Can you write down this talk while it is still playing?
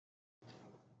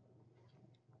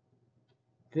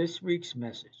This week's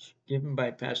message, given by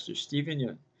Pastor Stephen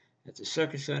Young at the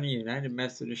Circus-Center United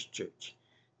Methodist Church,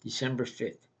 December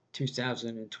 5th,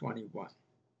 2021.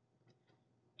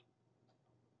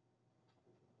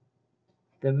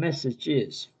 The message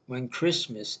is When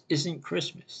Christmas Isn't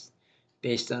Christmas,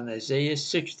 based on Isaiah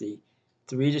 60,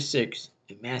 3-6,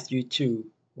 and Matthew 2,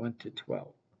 1-12. Would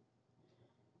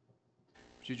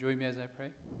you join me as I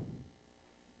pray?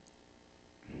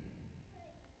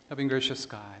 Loving gracious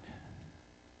God,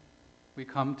 we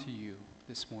come to you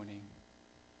this morning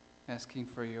asking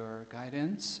for your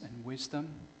guidance and wisdom.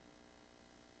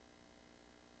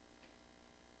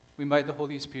 We invite the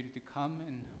Holy Spirit to come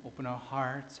and open our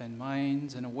hearts and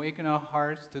minds and awaken our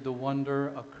hearts to the wonder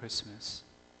of Christmas,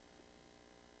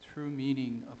 true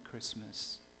meaning of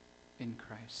Christmas in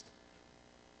Christ.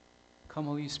 Come,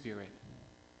 Holy Spirit.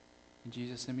 In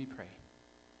Jesus' name we pray.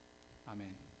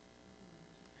 Amen.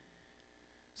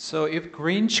 So if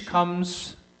Grinch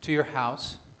comes to your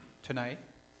house tonight,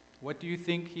 what do you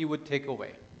think he would take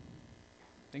away?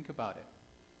 Think about it.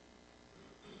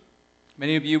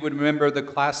 Many of you would remember the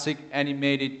classic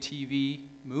animated TV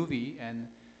movie and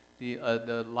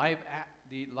the live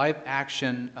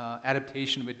action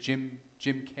adaptation with Jim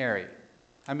Carrey.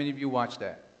 How many of you watched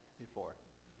that before?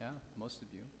 Yeah, most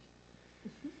of you.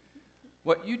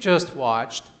 What you just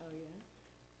watched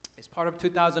is part of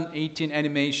 2018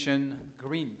 animation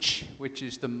Grinch, which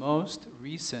is the most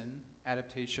recent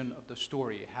adaptation of the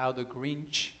story, How the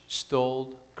Grinch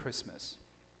Stole Christmas.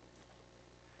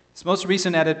 This most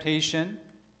recent adaptation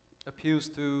appeals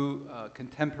to a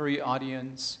contemporary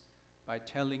audience by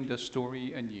telling the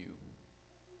story anew.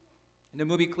 In the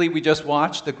movie clip we just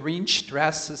watched, the Grinch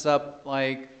dresses up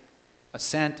like a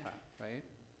Santa, right?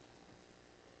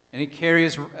 And he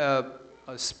carries a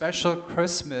special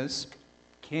Christmas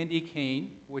candy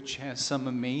cane, which has some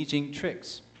amazing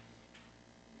tricks.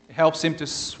 It helps him to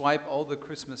swipe all the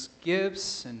Christmas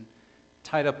gifts and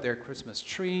tied up their Christmas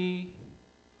tree.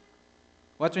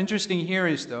 What's interesting here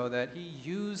is, though, that he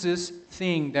uses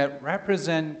things that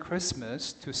represent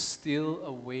Christmas to steal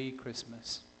away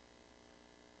Christmas.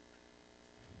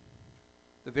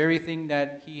 The very thing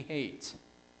that he hates,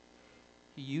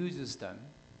 he uses them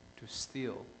to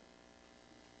steal.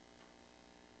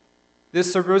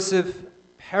 This subversive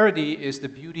parody is the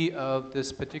beauty of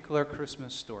this particular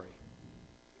Christmas story.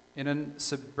 In a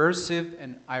subversive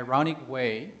and ironic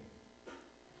way,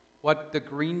 what the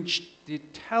Grinch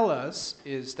did tell us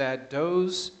is that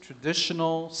those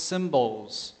traditional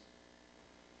symbols,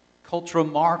 cultural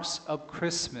marks of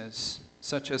Christmas,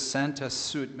 such as Santa's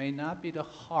suit, may not be the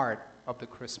heart of the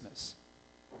Christmas.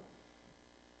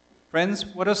 Friends,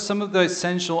 what are some of the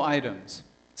essential items,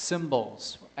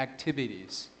 symbols,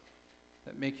 activities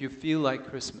that make you feel like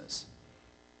Christmas?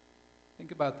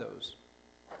 Think about those.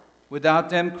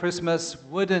 Without them, Christmas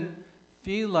wouldn't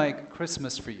feel like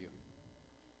Christmas for you.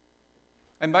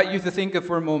 I invite you to think of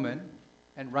for a moment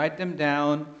and write them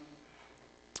down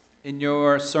in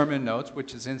your sermon notes,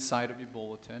 which is inside of your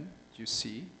bulletin, you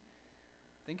see.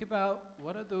 Think about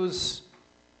what are those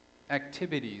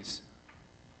activities,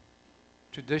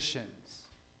 traditions,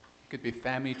 it could be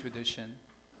family tradition,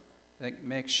 that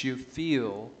makes you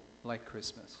feel like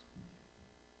Christmas.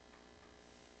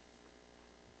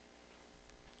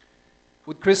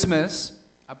 With Christmas,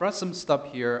 I brought some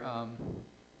stuff here.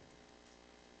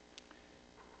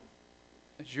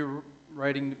 As you're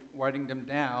writing them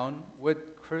down,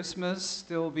 would Christmas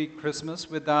still be Christmas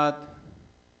without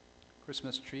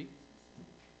Christmas tree?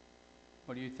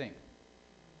 What do you think?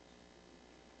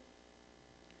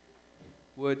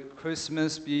 Would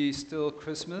Christmas be still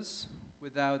Christmas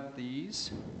without these?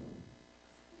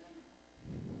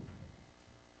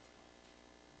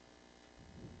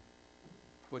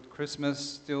 Would Christmas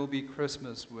still be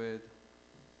Christmas with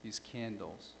these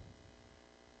candles?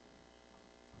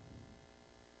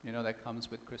 You know, that comes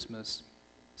with Christmas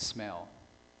smell.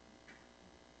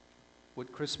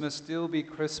 Would Christmas still be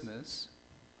Christmas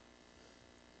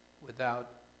without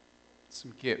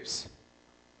some gifts,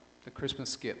 the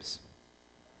Christmas gifts?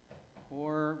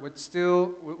 Or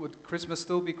would Christmas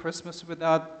still be Christmas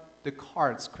without the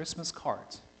cards, Christmas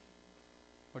cards?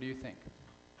 What do you think?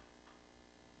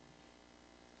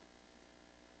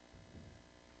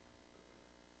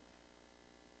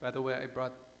 By the way, I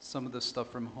brought some of the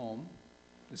stuff from home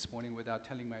this morning without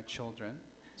telling my children.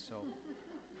 So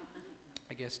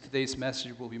I guess today's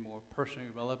message will be more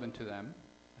personally relevant to them.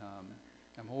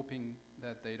 I'm hoping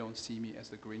that they don't see me as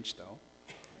the Grinch, though.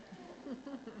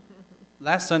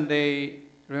 Last Sunday,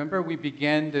 remember we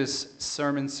began this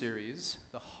sermon series,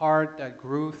 The Heart That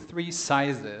Grew 3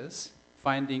 Sizes,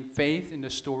 Finding Faith in the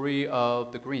Story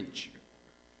of the Grinch.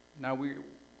 Now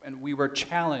and we were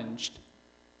challenged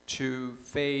to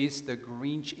face the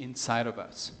Grinch inside of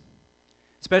us.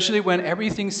 Especially when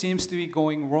everything seems to be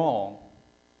going wrong.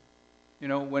 You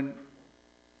know, when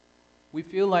we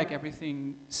feel like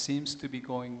everything seems to be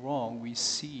going wrong, we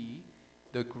see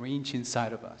the Grinch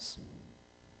inside of us.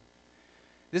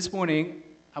 This morning,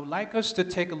 I would like us to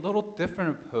take a little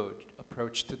different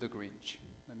approach to the Grinch.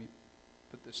 Let me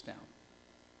put this down.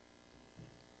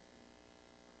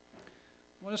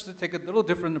 I want us to take a little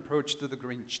different approach to the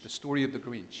Grinch, the story of the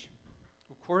Grinch.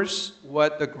 Of course,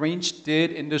 what the Grinch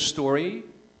did in the story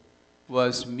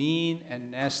was mean and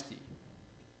nasty.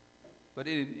 But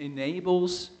it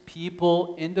enables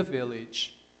people in the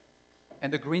village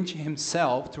and the Grinch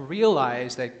himself to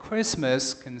realize that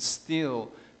Christmas can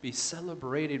still be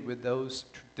celebrated with those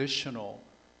traditional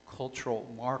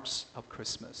cultural marks of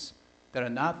Christmas that are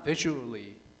not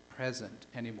visually present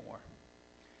anymore.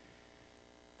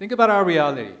 Think about our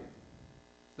reality.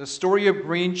 The story of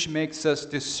Grinch makes us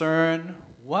discern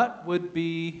what would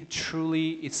be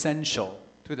truly essential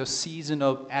to the season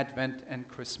of Advent and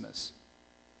Christmas,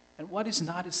 and what is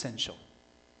not essential.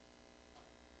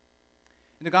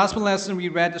 In the gospel lesson, we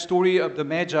read the story of the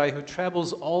Magi who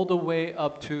travels all the way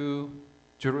up to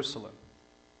Jerusalem.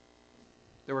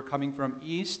 They were coming from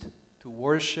east to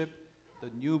worship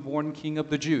the newborn King of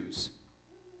the Jews.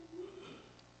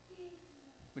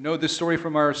 We know this story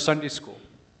from our Sunday school.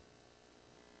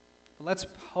 But let's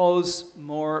pause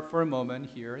more for a moment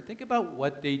here and think about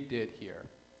what they did here.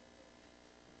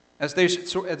 As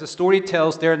the story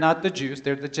tells, they're not the Jews,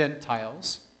 they're the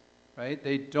Gentiles, right?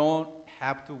 They don't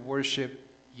have to worship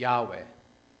Yahweh,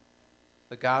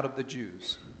 the God of the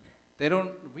Jews. They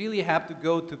don't really have to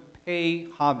go to pay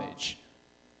homage.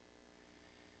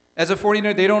 As a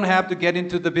foreigner, they don't have to get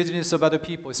into the business of other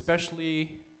people,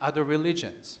 especially other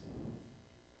religions.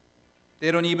 They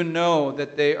don't even know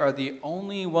that they are the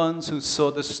only ones who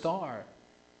saw the star.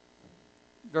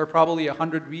 There are probably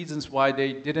 100 reasons why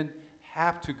they didn't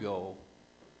have to go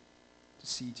to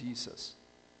see Jesus.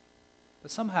 But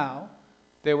somehow,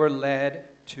 they were led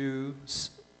to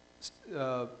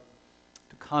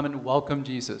come and welcome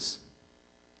Jesus.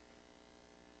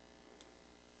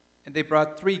 And they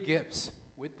brought 3 gifts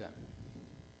with them.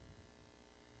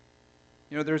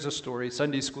 You know, there's a story.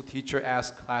 Sunday school teacher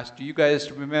asked class, do you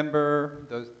guys remember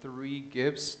the 3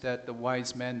 gifts that the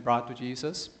wise men brought to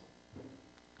Jesus?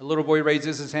 A little boy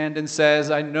raises his hand and says,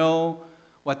 I know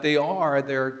what they are.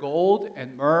 They're gold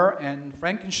and myrrh and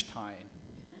Frankenstein.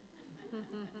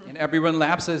 And everyone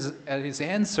laughs at his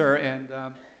answer.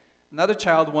 And another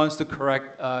child wants to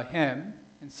correct him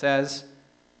and says,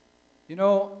 you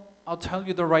know, I'll tell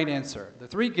you the right answer. The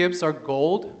 3 gifts are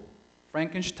gold,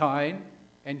 Frankenstein,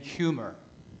 and humor.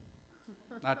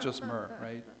 Not just myrrh,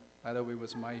 right? By the way, it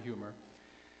was my humor.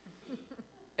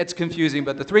 It's confusing,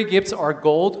 but the 3 gifts are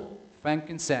gold,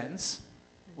 frankincense.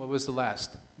 What was the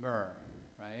last? Myrrh,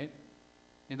 right?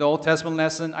 In the Old Testament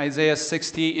lesson, Isaiah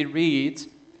 60, it reads,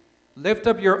 lift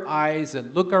up your eyes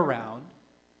and look around.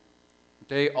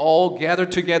 They all gather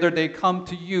together, they come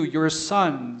to you. Your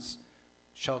sons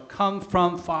shall come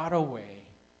from far away.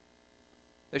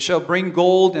 They shall bring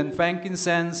gold and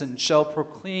frankincense and shall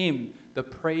proclaim the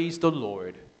praise of the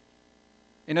Lord.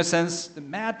 In a sense,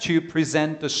 Matthew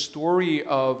presents the story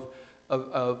of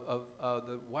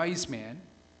the wise man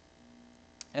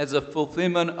as a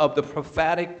fulfillment of the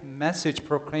prophetic message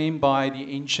proclaimed by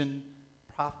the ancient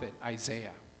prophet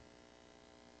Isaiah.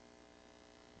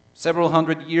 Several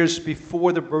hundred years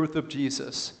before the birth of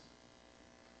Jesus,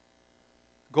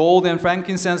 gold and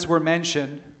frankincense were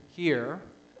mentioned here.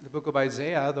 The book of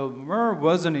Isaiah, though myrrh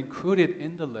wasn't included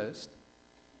in the list.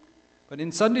 But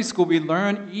in Sunday school, we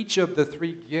learn each of the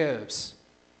 3 gifts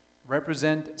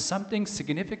represent something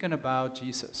significant about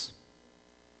Jesus.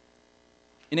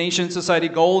 In ancient society,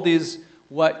 gold is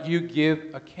what you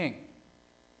give a king.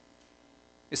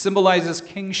 It symbolizes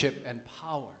kingship and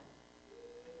power.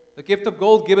 The gift of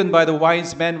gold given by the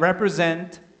wise men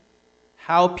represent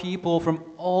how people from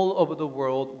all over the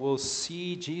world will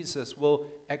see Jesus, will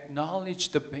acknowledge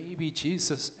the baby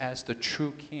Jesus as the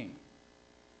true king.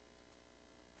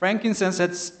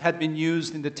 Frankincense had been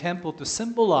used in the temple to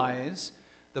symbolize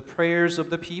the prayers of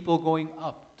the people going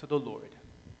up to the Lord.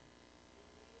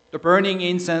 The burning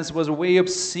incense was a way of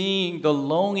seeing the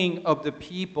longing of the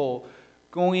people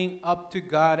going up to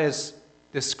God as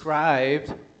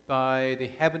described by the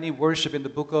heavenly worship in the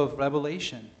book of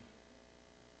Revelation.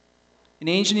 In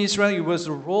ancient Israel, it was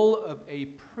the role of a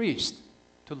priest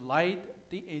to light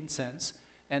the incense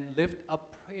and lift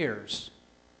up prayers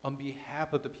on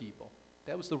behalf of the people.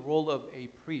 That was the role of a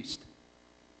priest.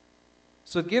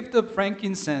 So the gift of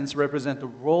frankincense represents the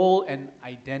role and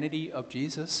identity of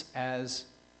Jesus as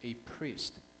a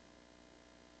priest.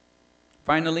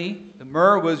 Finally, the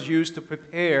myrrh was used to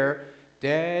prepare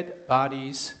dead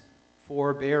bodies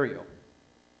for burial.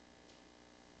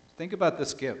 Think about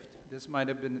this gift. This might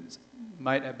have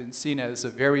been seen as a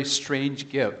very strange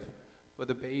gift for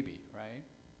the baby, right?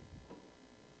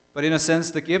 But in a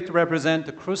sense, the gift represents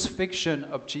the crucifixion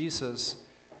of Jesus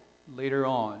later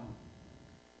on.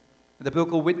 The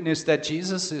biblical witness that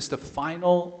Jesus is the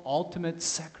final, ultimate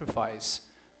sacrifice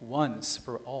once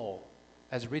for all,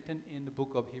 as written in the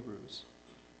book of Hebrews.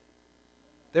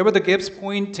 There were the gifts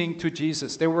pointing to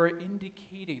Jesus. They're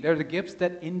the gifts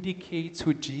that indicate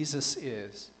who Jesus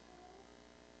is.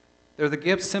 They're the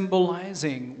gifts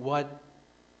symbolizing what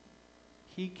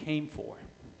he came for.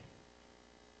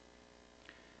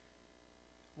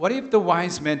 What if the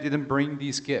wise men didn't bring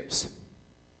these gifts?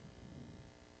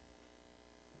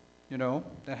 You know,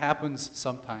 that happens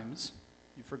sometimes.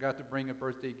 You forgot to bring a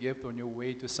birthday gift on your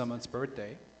way to someone's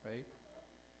birthday, right?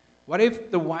 What if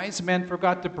the wise men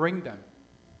forgot to bring them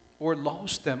or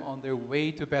lost them on their way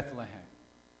to Bethlehem?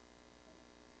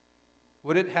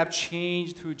 Would it have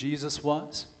changed who Jesus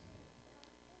was?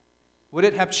 Would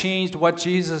it have changed what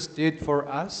Jesus did for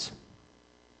us?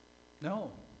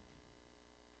 No.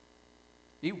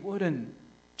 It wouldn't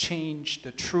change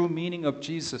the true meaning of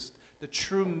Jesus, the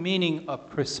true meaning of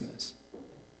Christmas.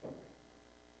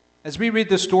 As we read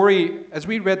the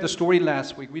story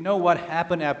last week, we know what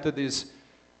happened after this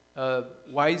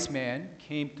wise man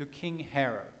came to King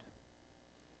Herod,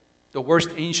 the worst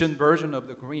ancient version of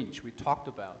the Grinch we talked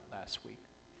about last week.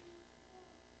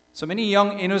 So many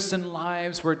young innocent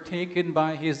lives were taken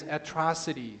by his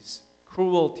atrocities,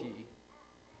 cruelty,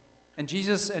 and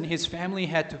Jesus and his family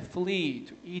had to flee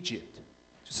to Egypt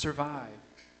to survive.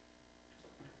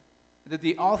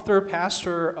 The author,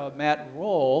 Pastor Matt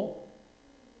Roll,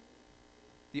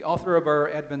 the author of our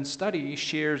Advent study,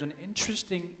 shares an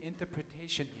interesting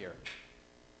interpretation here.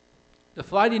 The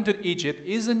flight into Egypt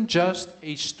isn't just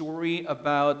a story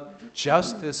about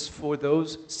justice for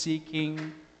those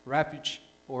seeking refuge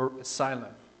or asylum.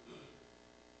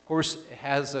 Of course, it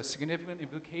has a significant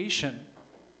implication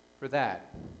for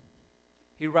that.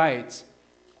 He writes,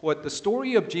 quote, "The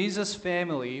story of Jesus'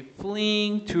 family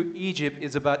fleeing to Egypt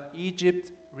is about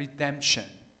Egypt's redemption.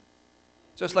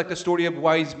 Just like the story of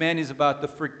wise men is about the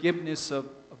forgiveness of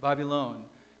Babylon,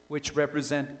 which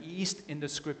represent East in the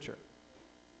scripture.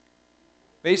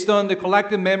 Based on the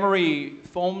collective memory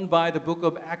formed by the book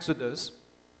of Exodus,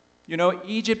 you know,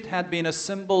 Egypt had been a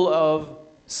symbol of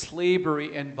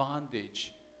slavery and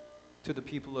bondage to the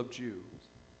people of Jews.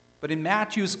 But in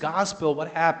Matthew's gospel,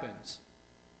 what happens?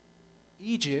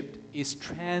 Egypt is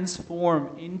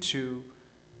transformed into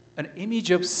an image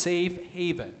of safe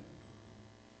haven,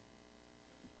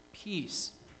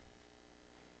 peace.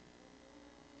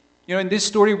 You know, in this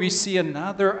story, we see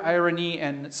another irony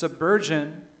and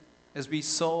subversion as we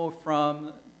saw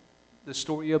from the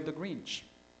story of the Grinch.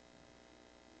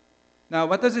 Now,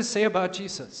 what does it say about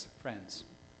Jesus, friends?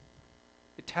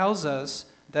 It tells us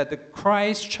that the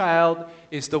Christ child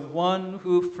is the one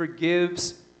who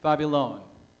forgives Babylon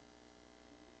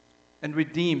and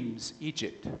redeems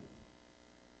Egypt.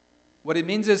 What it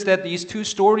means is that these two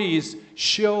stories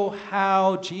show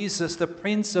how Jesus, the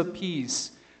Prince of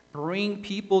Peace, bring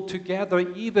people together,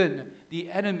 even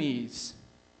the enemies,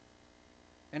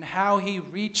 and how he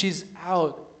reaches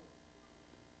out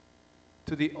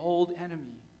to the old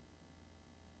enemy.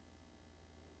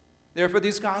 Therefore,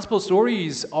 these gospel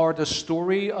stories are the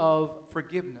story of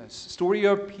forgiveness, story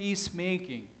of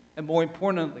peacemaking, and more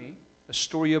importantly, a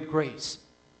story of grace.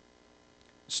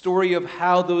 A story of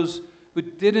how those who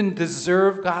didn't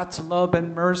deserve God's love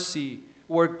and mercy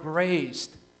were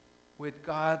graced with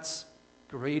God's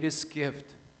greatest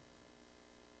gift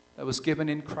that was given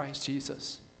in Christ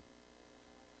Jesus.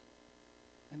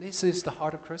 And this is the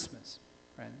heart of Christmas,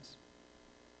 friends.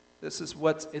 This is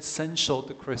what's essential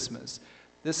to Christmas.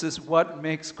 This is what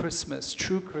makes Christmas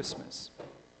true Christmas.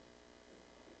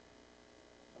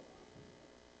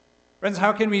 Friends,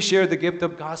 how can we share the gift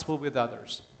of gospel with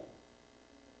others?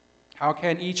 How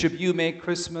can each of you make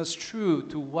Christmas true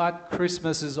to what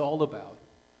Christmas is all about?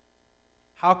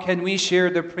 How can we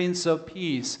share the Prince of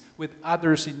Peace with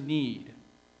others in need?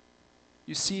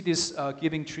 You see this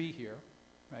giving tree here,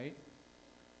 right?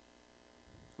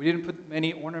 We didn't put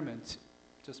many ornaments,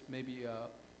 just maybe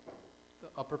the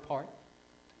upper part.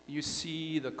 You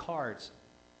see the cards,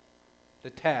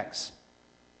 the tags.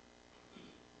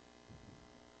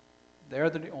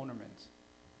 They're the ornaments.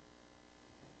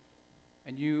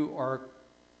 And you are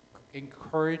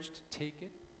encouraged to take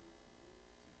it.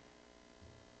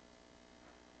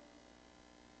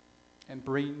 and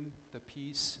bring the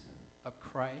peace of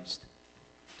Christ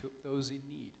to those in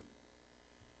need.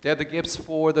 They're the gifts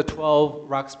for the 12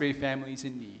 Roxbury families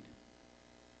in need.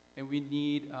 And we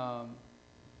need, I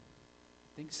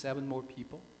think, 7 more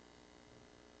people.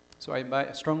 So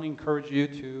I strongly encourage you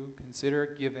to consider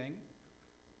giving.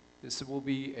 This will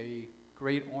be a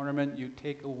great ornament you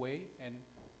take away and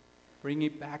bring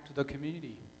it back to the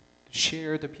community to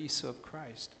share the peace of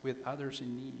Christ with others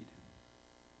in need.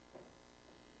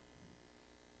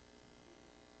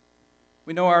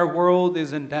 We know our world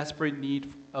is in desperate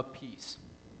need of peace.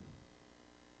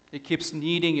 It keeps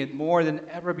needing it more than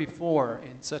ever before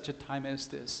in such a time as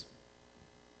this.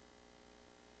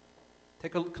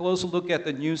 Take a closer look at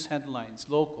the news headlines,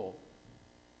 local,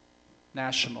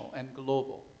 national, and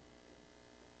global.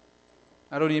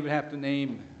 I don't even have to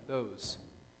name those.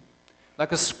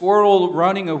 Like a squirrel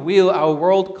running a wheel, our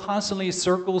world constantly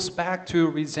circles back to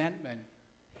resentment,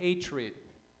 hatred,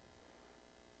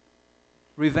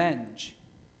 revenge,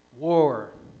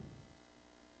 war.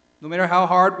 No matter how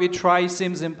hard we try, it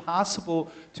seems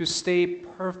impossible to stay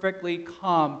perfectly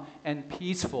calm and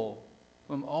peaceful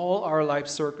from all our life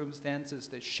circumstances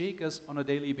that shake us on a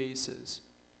daily basis.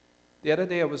 The other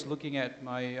day I was looking at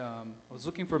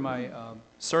for my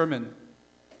sermon,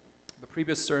 the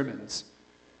previous sermons.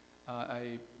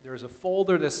 There's a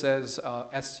folder that says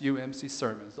SUMC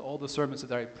sermons, all the sermons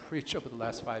that I preached over the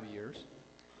last 5 years.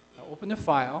 I opened the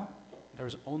file,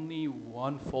 there's only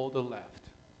one folder left.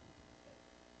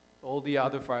 All the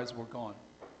other files were gone,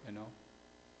 you know.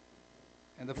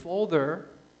 And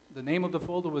the name of the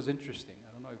folder was interesting.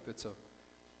 I don't know if it's a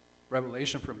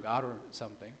revelation from God or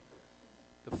something.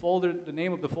 The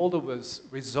name of the folder was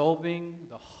Resolving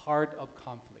the Heart of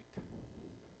Conflict.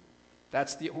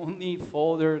 That's the only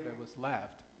folder that was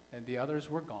left, and the others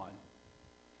were gone.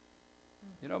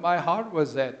 You know, my heart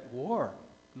was at war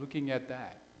looking at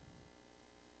that.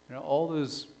 You know, all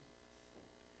those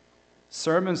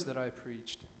sermons that I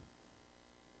preached,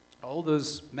 all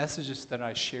those messages that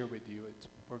I share with you,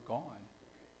 were gone.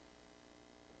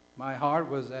 My heart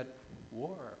was at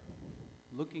war,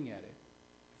 looking at it,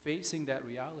 facing that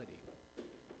reality.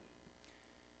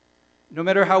 No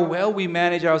matter how well we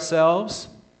manage ourselves,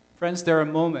 friends, there are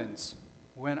moments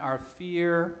when our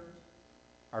fear,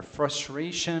 our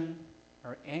frustration,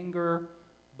 our anger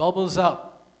bubbles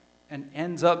up and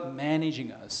ends up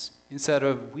managing us instead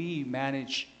of we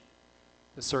manage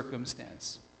the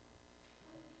circumstance.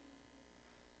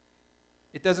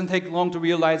 It doesn't take long to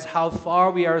realize how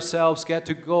far we ourselves get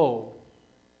to go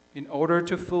in order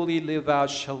to fully live out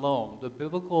shalom, the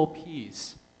biblical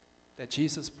peace that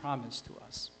Jesus promised to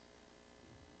us.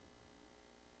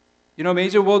 You know,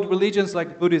 major world religions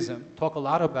like Buddhism talk a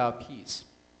lot about peace.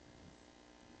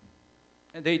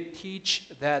 And they teach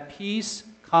that peace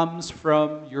comes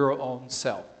from your own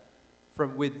self,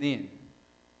 from within.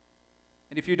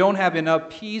 And if you don't have enough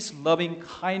peace, loving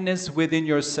kindness within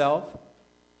yourself,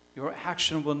 your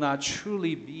action will not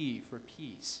truly be for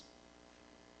peace.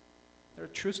 There's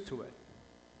truth to it.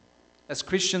 As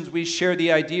Christians, we share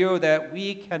the idea that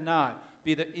we cannot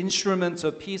be the instruments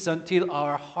of peace until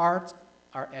our hearts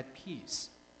are at peace.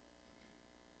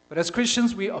 But as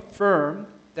Christians, we affirm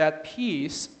that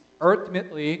peace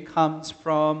ultimately comes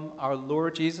from our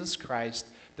Lord Jesus Christ,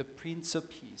 the Prince of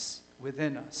Peace,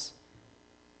 within us.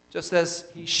 Just as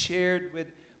He shared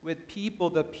with people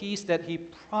the peace that He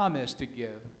promised to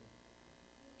give,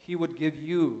 He would give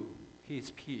you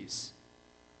His peace,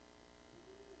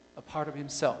 a part of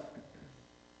Himself.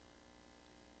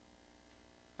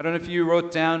 I don't know if you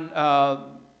wrote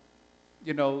down,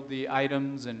 the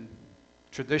items and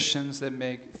traditions that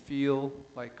make feel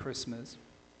like Christmas.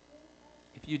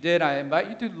 If you did, I invite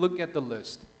you to look at the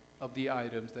list of the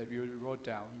items that you wrote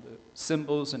down, the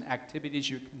symbols and activities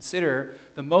you consider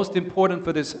the most important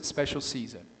for this special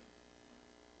season.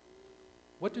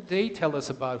 What do they tell us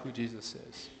about who Jesus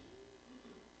is?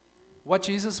 What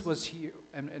Jesus was here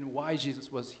and why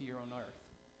Jesus was here on earth?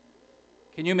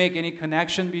 Can you make any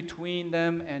connection between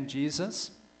them and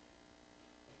Jesus?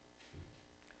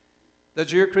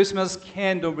 Does your Christmas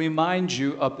candle remind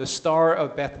you of the Star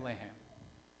of Bethlehem?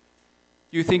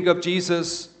 You think of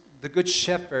Jesus, the Good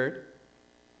Shepherd,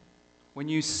 when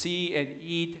you see and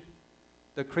eat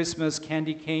the Christmas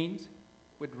candy canes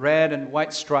with red and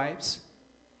white stripes.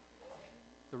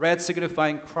 The red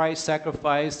signifying Christ's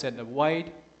sacrifice and the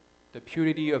white, the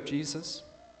purity of Jesus.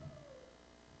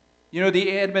 You know,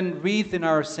 the Advent wreath in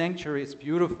our sanctuary is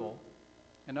beautiful.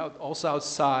 And also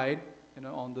outside,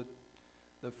 on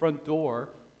the front door,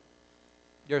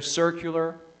 they're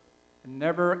circular, a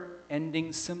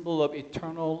never-ending symbol of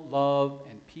eternal love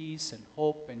and peace and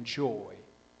hope and joy.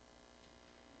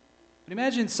 But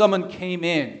imagine someone came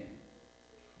in,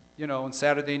 on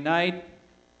Saturday night,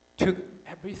 took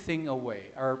everything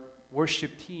away. Our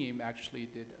worship team actually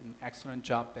did an excellent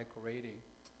job decorating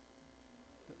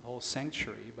the whole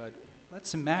sanctuary. But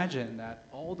let's imagine that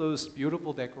all those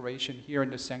beautiful decorations here in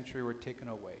the sanctuary were taken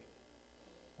away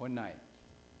one night.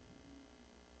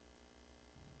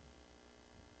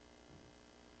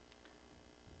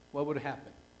 What would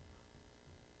happen?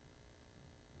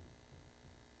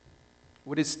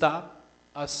 Would it stop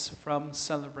us from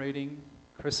celebrating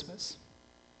Christmas?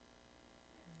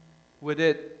 Would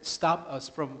it stop us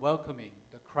from welcoming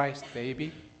the Christ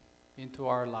baby into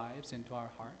our lives, into our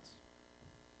hearts?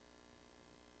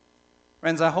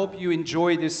 Friends, I hope you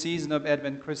enjoy this season of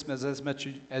Advent Christmas as much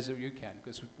as you can,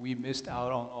 because we missed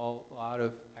out on a lot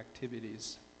of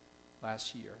activities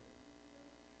last year.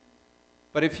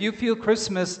 But if you feel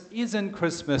Christmas isn't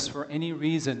Christmas for any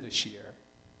reason this year,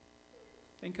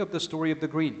 think of the story of the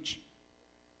Grinch.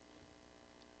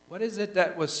 What is it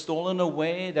that was stolen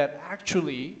away that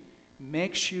actually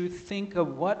makes you think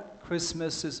of what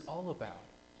Christmas is all about?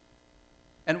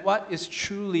 And what is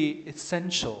truly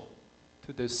essential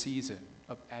to the season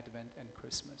of Advent and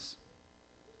Christmas?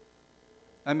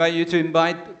 I invite you to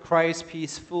invite Christ's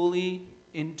peace fully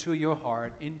into your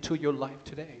heart, into your life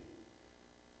today.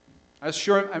 I'm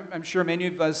sure many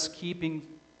of us keeping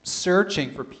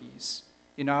searching for peace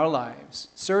in our lives,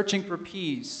 searching for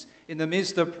peace in the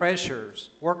midst of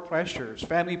pressures, work pressures,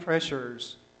 family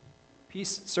pressures,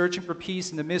 searching for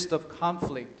peace in the midst of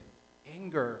conflict,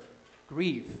 anger,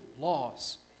 grief,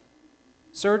 loss,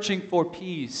 searching for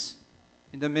peace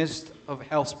in the midst of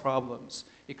health problems,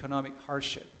 economic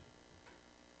hardship,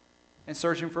 and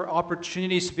searching for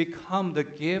opportunities to become the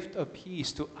gift of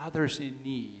peace to others in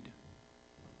need.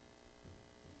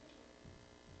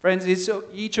 Friends,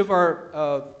 each of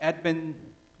our Advent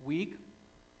week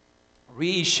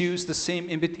reissues the same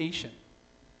invitation.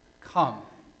 Come.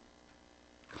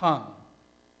 Come.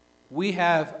 We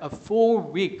have 4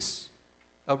 weeks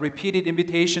of repeated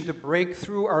invitation to break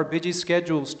through our busy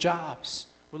schedules, jobs,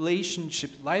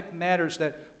 relationships, life matters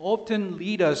that often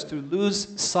lead us to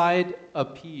lose sight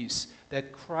of peace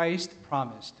that Christ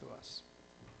promised to us.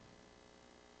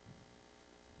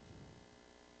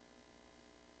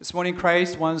 This morning,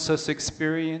 Christ wants us to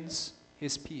experience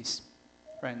His peace.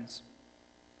 Friends,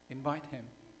 invite Him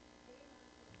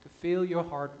to fill your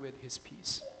heart with His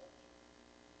peace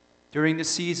during the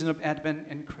season of Advent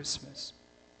and Christmas.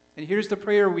 And here's the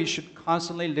prayer we should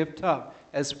constantly lift up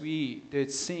as we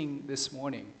did sing this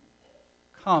morning.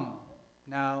 Come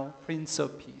now, Prince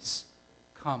of Peace.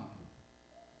 Come.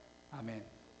 Amen.